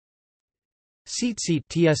Tzitzit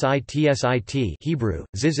Tzitzit Hebrew,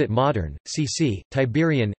 Zizit modern, cc,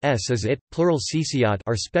 Tiberian, is it, plural tzitziot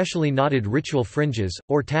are specially knotted ritual fringes,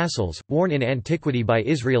 or tassels, worn in antiquity by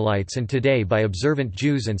Israelites and today by observant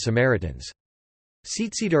Jews and Samaritans.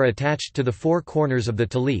 Tzitzit are attached to the four corners of the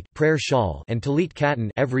talit prayer shawl and talit katan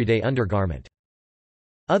everyday undergarment.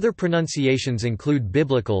 Other pronunciations include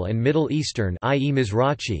Biblical and Middle Eastern, i.e.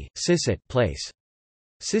 Mizrachi, Sisit place.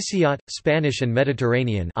 Tzitzit, Spanish and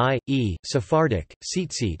Mediterranean i.e., Sephardic,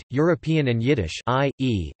 Tzitzit, European and Yiddish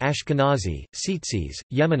i.e., Ashkenazi, Tzitzis,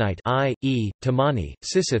 Yemenite i.e., Tamani,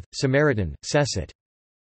 Sisith, Samaritan, Sesit.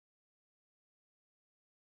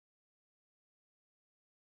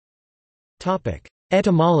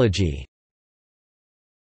 Etymology.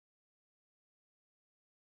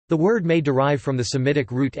 The word may derive from the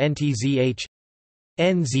Semitic root ntzh,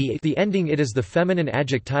 nz. The ending it is the feminine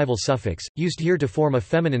adjectival suffix, used here to form a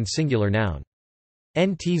feminine singular noun.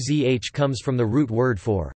 Ntzh comes from the root word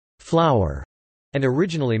for flower, and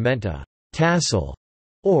originally meant a tassel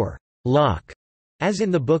or lock, as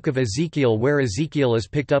in the book of Ezekiel where Ezekiel is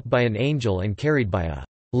picked up by an angel and carried by a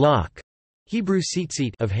lock Hebrew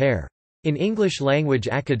tzitzit of hair. In English-language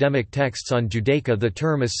academic texts on Judaica the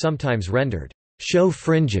term is sometimes rendered show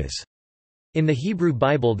fringes. In the Hebrew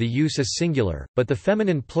Bible the use is singular, but the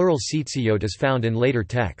feminine plural tzitziot is found in later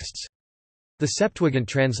texts. The Septuagint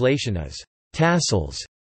translation is tassels,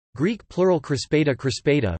 Greek plural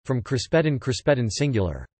crispeta, from crispedon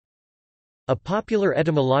singular. A popular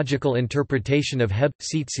etymological interpretation of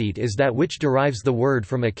tzitzit is that which derives the word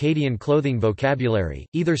from Akkadian clothing vocabulary,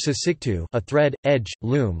 either sisiktu, a thread, edge,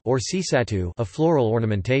 loom, or sisatu, a floral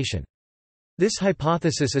ornamentation. This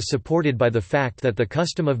hypothesis is supported by the fact that the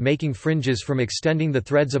custom of making fringes from extending the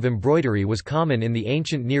threads of embroidery was common in the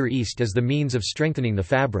ancient Near East as the means of strengthening the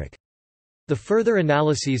fabric. The further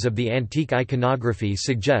analyses of the antique iconography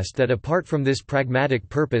suggest that apart from this pragmatic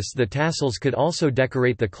purpose the tassels could also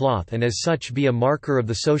decorate the cloth and as such be a marker of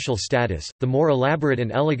the social status. The more elaborate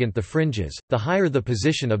and elegant the fringes, the higher the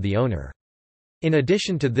position of the owner. In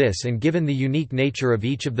addition to this and given the unique nature of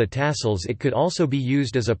each of the tassels it could also be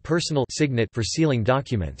used as a personal signet for sealing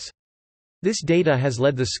documents. This data has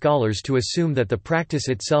led the scholars to assume that the practice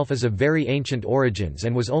itself is of very ancient origins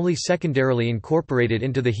and was only secondarily incorporated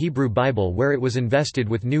into the Hebrew Bible where it was invested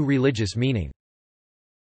with new religious meaning.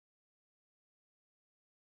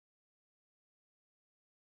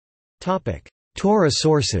 Torah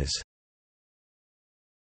sources.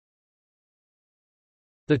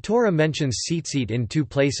 The Torah mentions tzitzit in two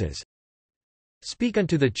places. Speak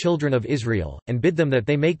unto the children of Israel, and bid them that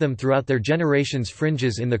they make them throughout their generations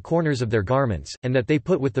fringes in the corners of their garments, and that they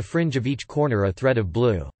put with the fringe of each corner a thread of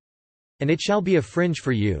blue. And it shall be a fringe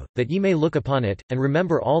for you, that ye may look upon it, and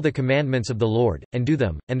remember all the commandments of the Lord, and do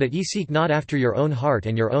them, and that ye seek not after your own heart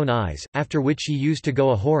and your own eyes, after which ye used to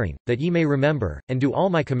go a-whoring, that ye may remember, and do all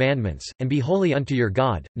my commandments, and be holy unto your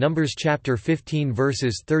God. Numbers chapter 15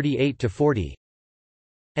 verses 38–40.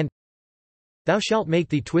 Thou shalt make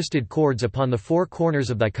thee twisted cords upon the four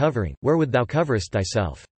corners of thy covering, wherewith thou coverest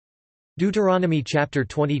thyself. Deuteronomy chapter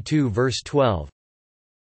 22 verse 12.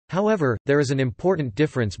 However, there is an important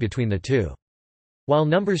difference between the two. While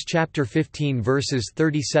Numbers chapter 15 verses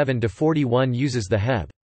 37–41 uses the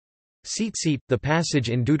tzitzit, the passage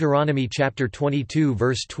in Deuteronomy chapter 22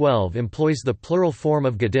 verse 12 employs the plural form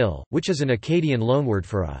of gadil, which is an Akkadian loanword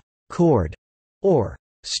for a cord or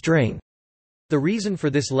string. The reason for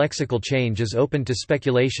this lexical change is open to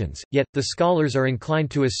speculations, yet, the scholars are inclined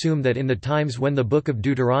to assume that in the times when the Book of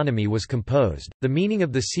Deuteronomy was composed, the meaning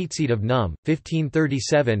of the tzitzit of Num.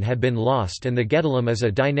 1537 had been lost and the Gedolim is a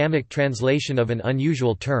dynamic translation of an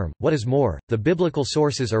unusual term. What is more, the biblical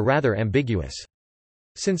sources are rather ambiguous.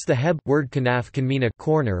 Since the word kanaf can mean a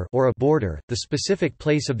corner or a border, the specific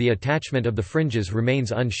place of the attachment of the fringes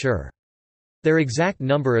remains unsure. Their exact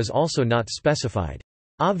number is also not specified.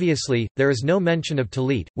 Obviously, there is no mention of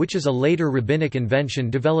talit, which is a later rabbinic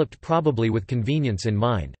invention developed probably with convenience in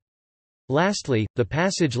mind. Lastly, the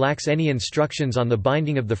passage lacks any instructions on the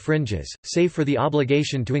binding of the fringes, save for the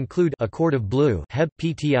obligation to include a cord of blue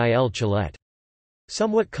ptil chilet.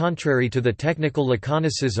 Somewhat contrary to the technical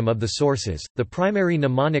laconicism of the sources, the primary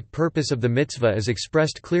mnemonic purpose of the mitzvah is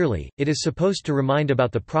expressed clearly. It is supposed to remind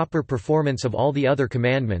about the proper performance of all the other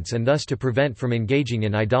commandments and thus to prevent from engaging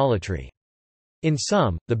in idolatry. In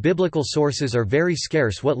sum, the biblical sources are very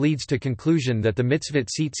scarce, what leads to conclusion that the mitzvah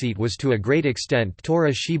tzitzit was to a great extent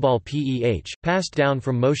Torah Shebal Peh, passed down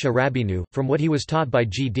from Moshe Rabbeinu, from what he was taught by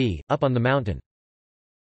Gd, up on the mountain.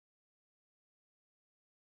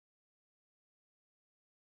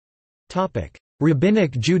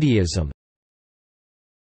 Rabbinic Judaism.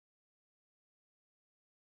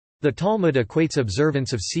 The Talmud equates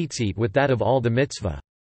observance of tzitzit with that of all the mitzvah.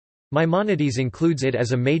 Maimonides includes it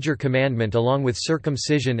as a major commandment along with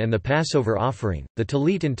circumcision and the Passover offering. The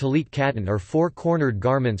talit and talit katan are four-cornered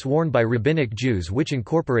garments worn by Rabbinic Jews which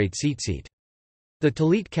incorporate tzitzit. The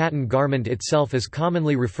talit katan garment itself is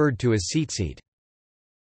commonly referred to as tzitzit.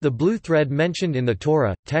 The blue thread mentioned in the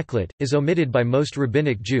Torah, Tekhelet, is omitted by most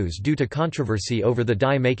Rabbinic Jews due to controversy over the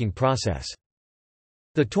dye-making process.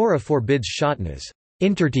 The Torah forbids shatnez,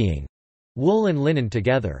 intertying wool and linen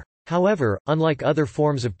together. However, unlike other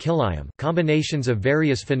forms of kilayim, combinations of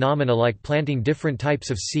various phenomena like planting different types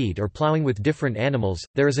of seed or plowing with different animals,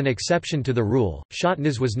 there is an exception to the rule.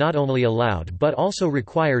 Shatnez was not only allowed but also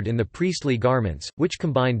required in the priestly garments, which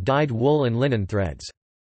combined dyed wool and linen threads.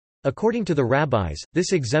 According to the rabbis,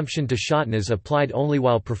 this exemption to shatnez applied only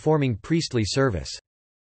while performing priestly service.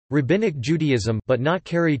 Rabbinic Judaism, but not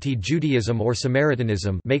Karaite Judaism or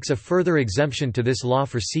Samaritanism, makes a further exemption to this law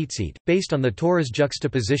for tzitzit, based on the Torah's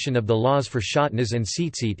juxtaposition of the laws for shatnez and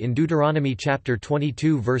tzitzit in Deuteronomy chapter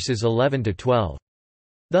 22 verses 11–12.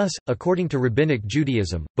 Thus, according to Rabbinic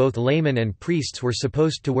Judaism, both laymen and priests were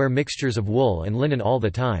supposed to wear mixtures of wool and linen all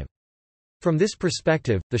the time. From this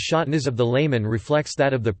perspective, the shatnez of the layman reflects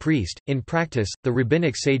that of the priest. In practice, the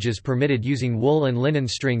rabbinic sages permitted using wool and linen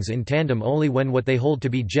strings in tandem only when what they hold to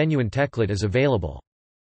be genuine tekhelet is available.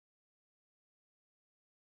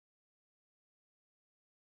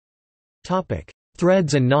 Topic: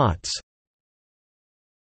 Threads and knots.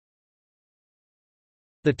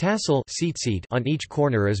 The tassel on each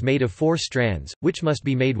corner is made of 4 strands, which must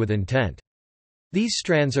be made with intent. These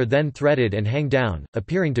strands are then threaded and hang down,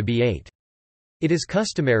 appearing to be 8. It is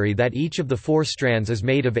customary that each of the 4 strands is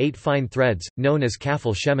made of 8 fine threads, known as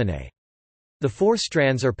kafel shemineh. The 4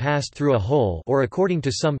 strands are passed through a hole, or according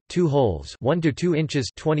to some, 2 holes, 1 to 2 inches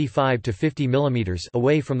 (25 to 50 millimeters)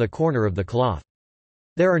 away from the corner of the cloth.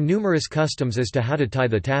 There are numerous customs as to how to tie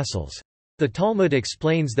the tassels. The Talmud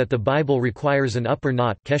explains that the Bible requires an upper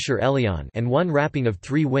knot kesher elyon and 1 wrapping of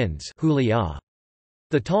 3 winds huliyah.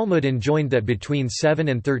 The Talmud enjoined that between 7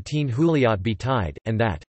 and 13 huliyot be tied, and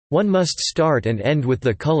that one must start and end with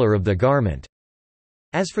the color of the garment.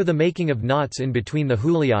 As for the making of knots in between the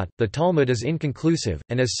huliyot, the Talmud is inconclusive,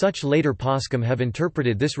 and as such later poskim have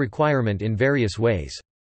interpreted this requirement in various ways.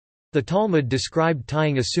 The Talmud described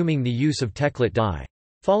tying assuming the use of tekhelet dye.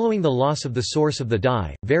 Following the loss of the source of the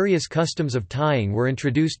dye, various customs of tying were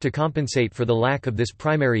introduced to compensate for the lack of this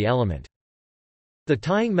primary element. The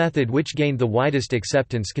tying method which gained the widest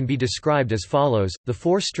acceptance can be described as follows: the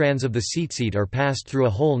 4 strands of the tzitzit are passed through a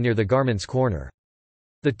hole near the garment's corner.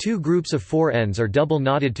 The 2 groups of 4 ends are double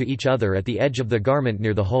knotted to each other at the edge of the garment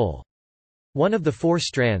near the hole. One of the 4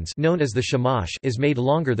 strands, known as the shamash, is made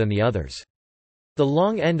longer than the others. The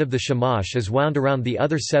long end of the shamash is wound around the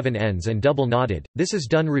other 7 ends and double knotted. This is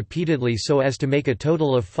done repeatedly so as to make a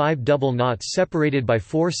total of 5 double knots separated by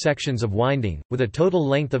 4 sections of winding, with a total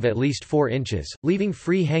length of at least 4 inches, leaving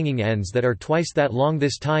free hanging ends that are twice that long.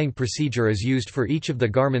 This tying procedure is used for each of the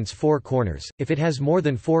garment's 4 corners. If it has more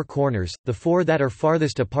than 4 corners, the 4 that are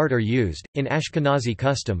farthest apart are used. In Ashkenazi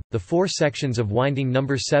custom, the 4 sections of winding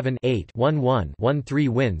number 7, 8, 1, 1, 1, 3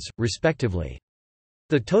 winds, respectively.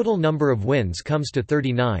 The total number of winds comes to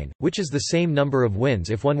 39, which is the same number of winds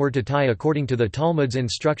if one were to tie according to the Talmud's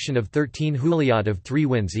instruction of 13 huliyot of 3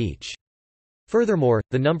 winds each. Furthermore,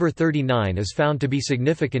 the number 39 is found to be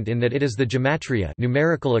significant in that it is the gematria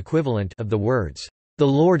numerical equivalent of the words, "The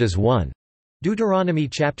Lord is one." Deuteronomy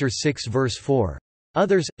chapter 6 verse 4.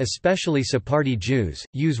 Others, especially Sephardi Jews,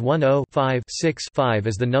 use 10-5-6-5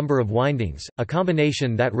 as the number of windings, a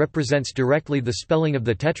combination that represents directly the spelling of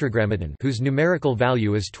the tetragrammaton, whose numerical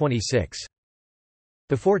value is 26.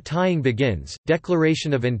 Before tying begins,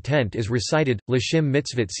 declaration of intent is recited, l'shem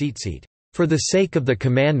mitzvot tzitzit, for the sake of the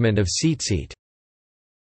commandment of tzitzit.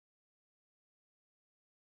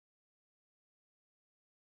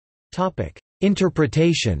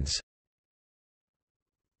 Interpretations.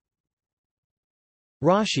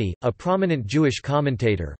 Rashi, a prominent Jewish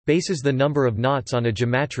commentator, bases the number of knots on a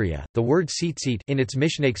gematria. The word tzitzit in its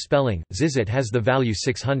Mishnaic spelling, zizit, has the value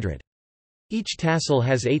 600. Each tassel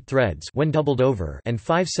has 8 threads when doubled over and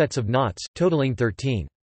 5 sets of knots, totaling 13.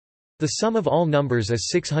 The sum of all numbers is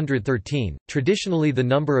 613, traditionally the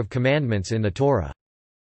number of commandments in the Torah.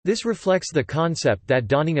 This reflects the concept that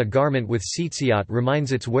donning a garment with tzitzit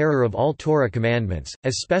reminds its wearer of all Torah commandments,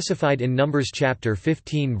 as specified in Numbers chapter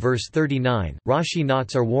 15 verse 39. Rashi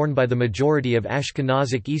knots are worn by the majority of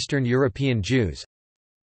Ashkenazic Eastern European Jews.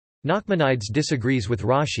 Nachmanides disagrees with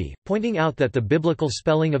Rashi, pointing out that the biblical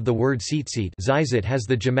spelling of the word tzitzit has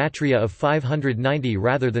the gematria of 590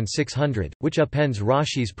 rather than 600, which upends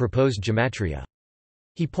Rashi's proposed gematria.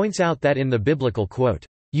 He points out that in the biblical quote,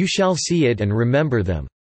 "You shall see it and remember them,"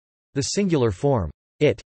 the singular form,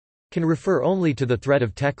 it, can refer only to the thread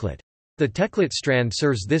of Tekhelet. The Tekhelet strand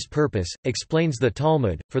serves this purpose, explains the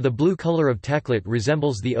Talmud, for the blue color of Tekhelet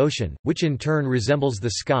resembles the ocean, which in turn resembles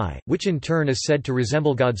the sky, which in turn is said to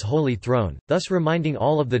resemble God's holy throne, thus reminding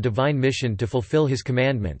all of the divine mission to fulfill his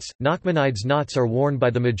commandments. Nachmanides knots are worn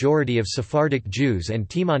by the majority of Sephardic Jews and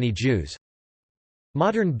Timani Jews.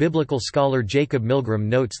 Modern biblical scholar Jacob Milgram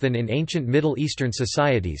notes that in ancient Middle Eastern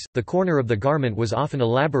societies, the corner of the garment was often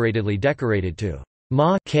elaborately decorated to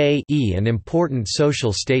ma-ke, an important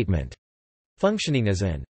social statement, functioning as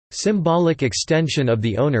an symbolic extension of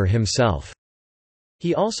the owner himself.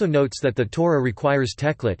 He also notes that the Torah requires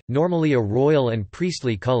Tekhelet, normally a royal and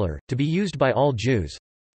priestly color, to be used by all Jews.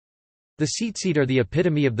 The tzitzit are the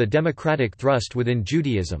epitome of the democratic thrust within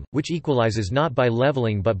Judaism, which equalizes not by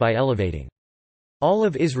leveling but by elevating. All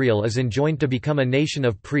of Israel is enjoined to become a nation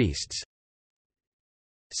of priests.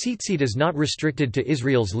 Tzitzit is not restricted to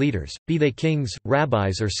Israel's leaders, be they kings,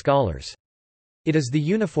 rabbis or scholars. It is the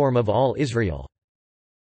uniform of all Israel.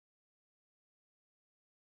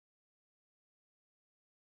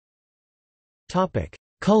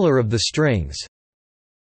 Color of the strings.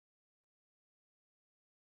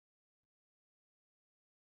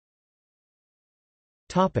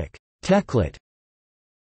 Tekhelet.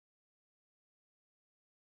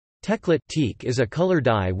 Tekhelet is a color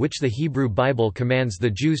dye which the Hebrew Bible commands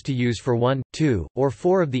the Jews to use for 1, 2, or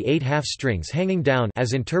 4 of the 8 half-strings hanging down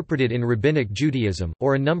as interpreted in Rabbinic Judaism,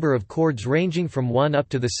 or a number of cords ranging from 1 up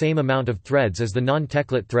to the same amount of threads as the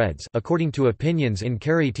non-Tekhelet threads, according to opinions in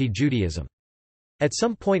Karaite Judaism. At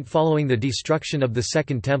some point following the destruction of the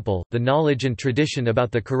Second Temple, the knowledge and tradition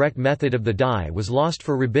about the correct method of the dye was lost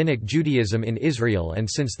for Rabbinic Judaism in Israel, and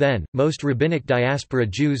since then, most Rabbinic diaspora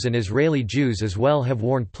Jews and Israeli Jews as well have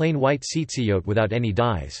worn plain white tzitzit without any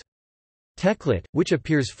dyes. Tekhelet, which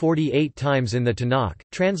appears 48 times in the Tanakh,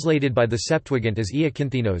 translated by the Septuagint as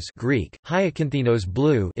Iakinthinos Greek, Hyakinthinos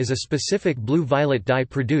blue, is a specific blue-violet dye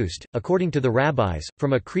produced, according to the rabbis,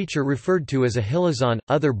 from a creature referred to as a hilazon,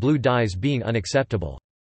 other blue dyes being unacceptable.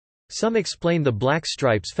 Some explain the black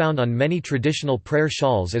stripes found on many traditional prayer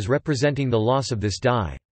shawls as representing the loss of this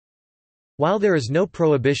dye. While there is no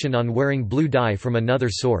prohibition on wearing blue dye from another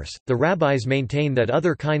source, the rabbis maintain that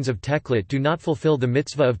other kinds of tekhelet do not fulfill the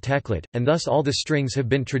mitzvah of tekhelet, and thus all the strings have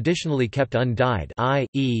been traditionally kept undyed,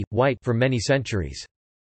 i.e., white, for many centuries.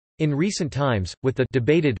 In recent times, with the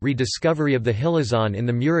debated rediscovery of the hilazon in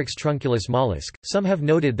the Murex trunculus mollusk, some have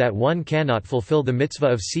noted that one cannot fulfill the mitzvah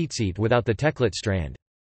of tzitzit without the tekhelet strand.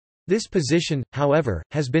 This position, however,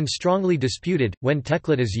 has been strongly disputed. When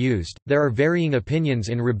tekhelet is used, there are varying opinions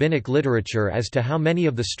in rabbinic literature as to how many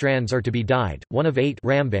of the strands are to be dyed: 1 of 8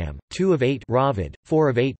 Rambam, 2 of 8 Ravid, 4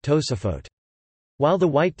 of 8 Tosafot. While the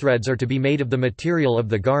white threads are to be made of the material of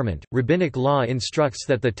the garment, rabbinic law instructs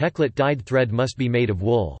that the tekhelet dyed thread must be made of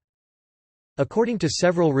wool. According to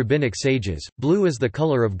several rabbinic sages, blue is the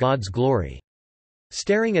color of God's glory.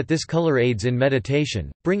 Staring at this color aids in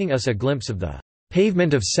meditation, bringing us a glimpse of the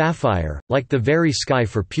pavement of sapphire, like the very sky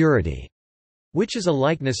for purity, which is a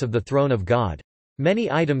likeness of the throne of God.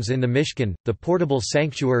 Many items in the Mishkan, the portable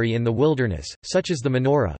sanctuary in the wilderness, such as the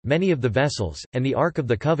menorah, many of the vessels, and the Ark of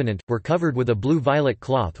the Covenant, were covered with a blue-violet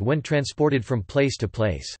cloth when transported from place to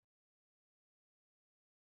place.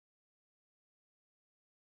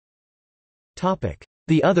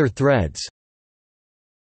 The other threads.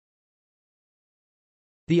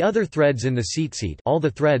 The other threads in the tzitzit, all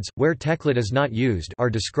the threads, where tekhelet is not used, are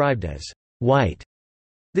described as white.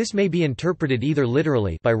 This may be interpreted either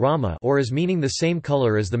literally by Rama or as meaning the same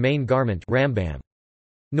color as the main garment Rambam.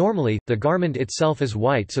 Normally, the garment itself is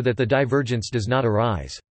white so that the divergence does not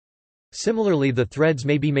arise. Similarly, the threads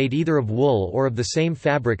may be made either of wool or of the same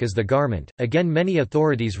fabric as the garment. Again, many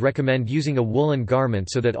authorities recommend using a woolen garment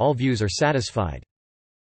so that all views are satisfied.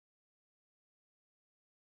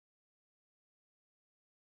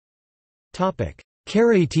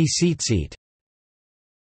 Karaite tzitzit.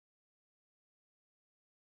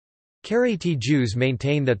 Karaite Jews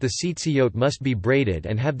maintain that the tzitzit must be braided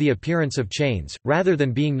and have the appearance of chains, rather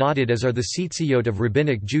than being knotted as are the tzitzit of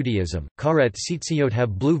Rabbinic Judaism. Karaite tzitzit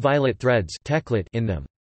have blue-violet threads in them.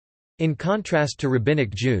 In contrast to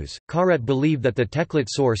Rabbinic Jews, Karaite believe that the tekhelet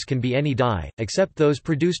source can be any dye, except those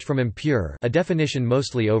produced from impure, a definition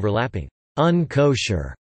mostly overlapping,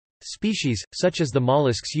 unkosher species, such as the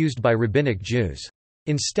mollusks used by Rabbinic Jews.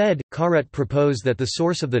 Instead, Karaite propose that the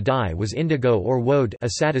source of the dye was indigo or woad,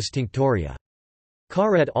 Asatis tinctoria.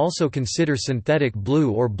 Karaite also consider synthetic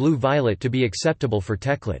blue or blue-violet to be acceptable for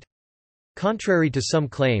tekhelet. Contrary to some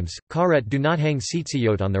claims, Karaite do not hang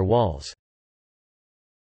tzitzit on their walls.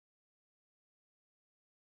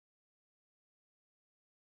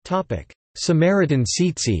 Samaritan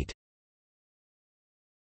tzitzit.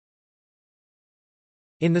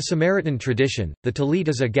 In the Samaritan tradition, the tallit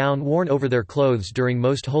is a gown worn over their clothes during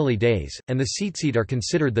most holy days, and the tzitzit are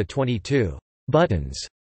considered the 22 buttons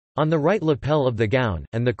on the right lapel of the gown,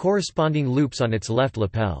 and the corresponding loops on its left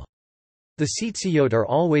lapel. The tzitzit are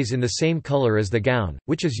always in the same color as the gown,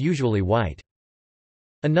 which is usually white.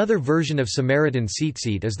 Another version of Samaritan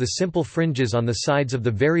tzitzit is the simple fringes on the sides of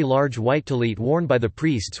the very large white tallit worn by the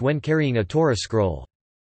priests when carrying a Torah scroll.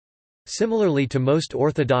 Similarly to most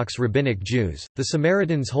Orthodox Rabbinic Jews, the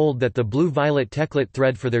Samaritans hold that the blue-violet Tekhelet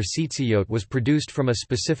thread for their tzitzit was produced from a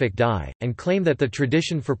specific dye, and claim that the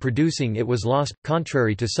tradition for producing it was lost.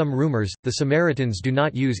 Contrary to some rumors, the Samaritans do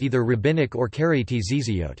not use either Rabbinic or Karaite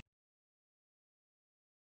tzitzit.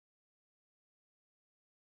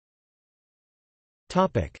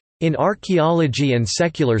 In archaeology and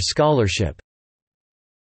secular scholarship.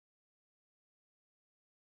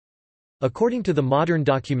 According to the modern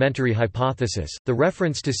documentary hypothesis, the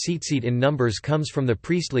reference to tzitzit in Numbers comes from the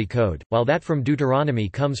priestly code, while that from Deuteronomy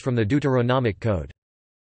comes from the Deuteronomic code.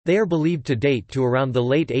 They are believed to date to around the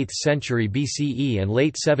late 8th century BCE and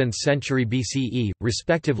late 7th century BCE,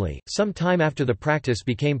 respectively, some time after the practice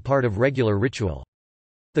became part of regular ritual.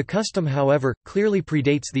 The custom, however, clearly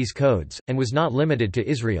predates these codes, and was not limited to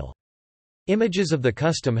Israel. Images of the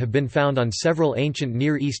custom have been found on several ancient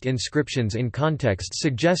Near East inscriptions in contexts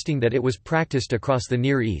suggesting that it was practiced across the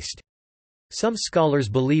Near East. Some scholars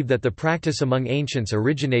believe that the practice among ancients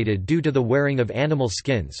originated due to the wearing of animal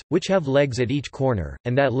skins, which have legs at each corner,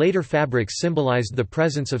 and that later fabrics symbolized the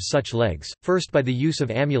presence of such legs, first by the use of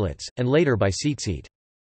amulets, and later by tzitzit.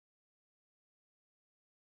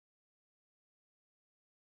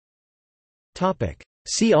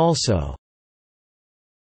 See also: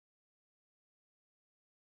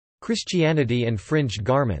 Christianity and fringed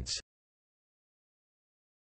garments.